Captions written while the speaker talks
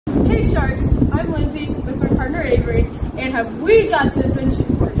Hey Sharks, I'm Lindsey with my partner Avery, and have we got the invention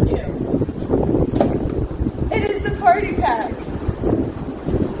for you? It is the party pack.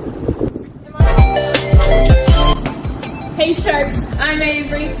 Hey Sharks, I'm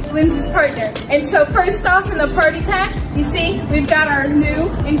Avery, Lindsey's partner. And so first off in the party pack, you see, we've got our new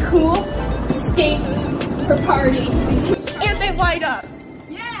and cool skates for parties. And they light up.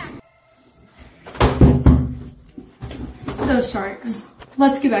 Yeah! So Sharks,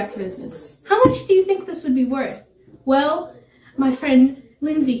 let's get back to business. How much do you think this would be worth? Well, my friend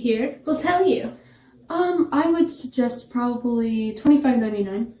Lindsey here will tell you. I would suggest probably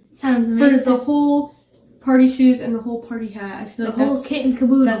 $25.99. Sounds amazing. For the whole party shoes and the whole party hat. I feel like the whole kit and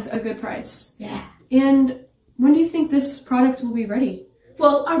caboodle. That's a good price. Yeah. And when do you think this product will be ready?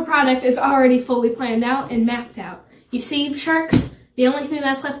 Well, our product is already fully planned out and mapped out. You see, Sharks, the only thing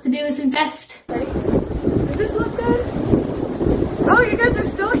that's left to do is invest. Does this look good? Oh, you guys are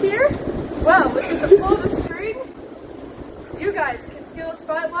still here? Well, which is a pull the string? You guys can steal a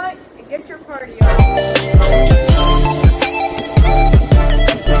spotlight and get your party on.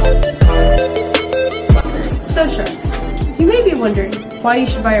 So Sharks, you may be wondering why you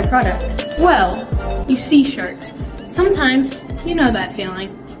should buy our product. Well, you see, Sharks, sometimes you know that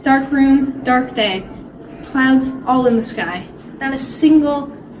feeling. Dark room, dark day, clouds all in the sky. Not a single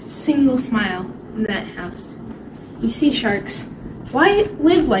smile in that house. You see, Sharks, why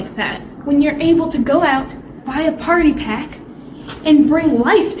live like that when you're able to go out, buy a party pack, and bring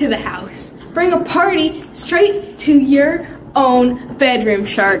life to the house? Bring a party straight to your own bedroom,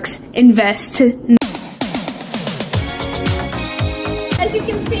 Sharks. Invest to... As you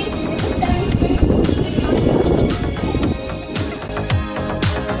can see, it's a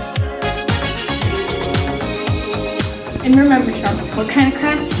And remember, Sharks, what kind of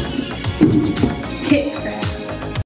crafts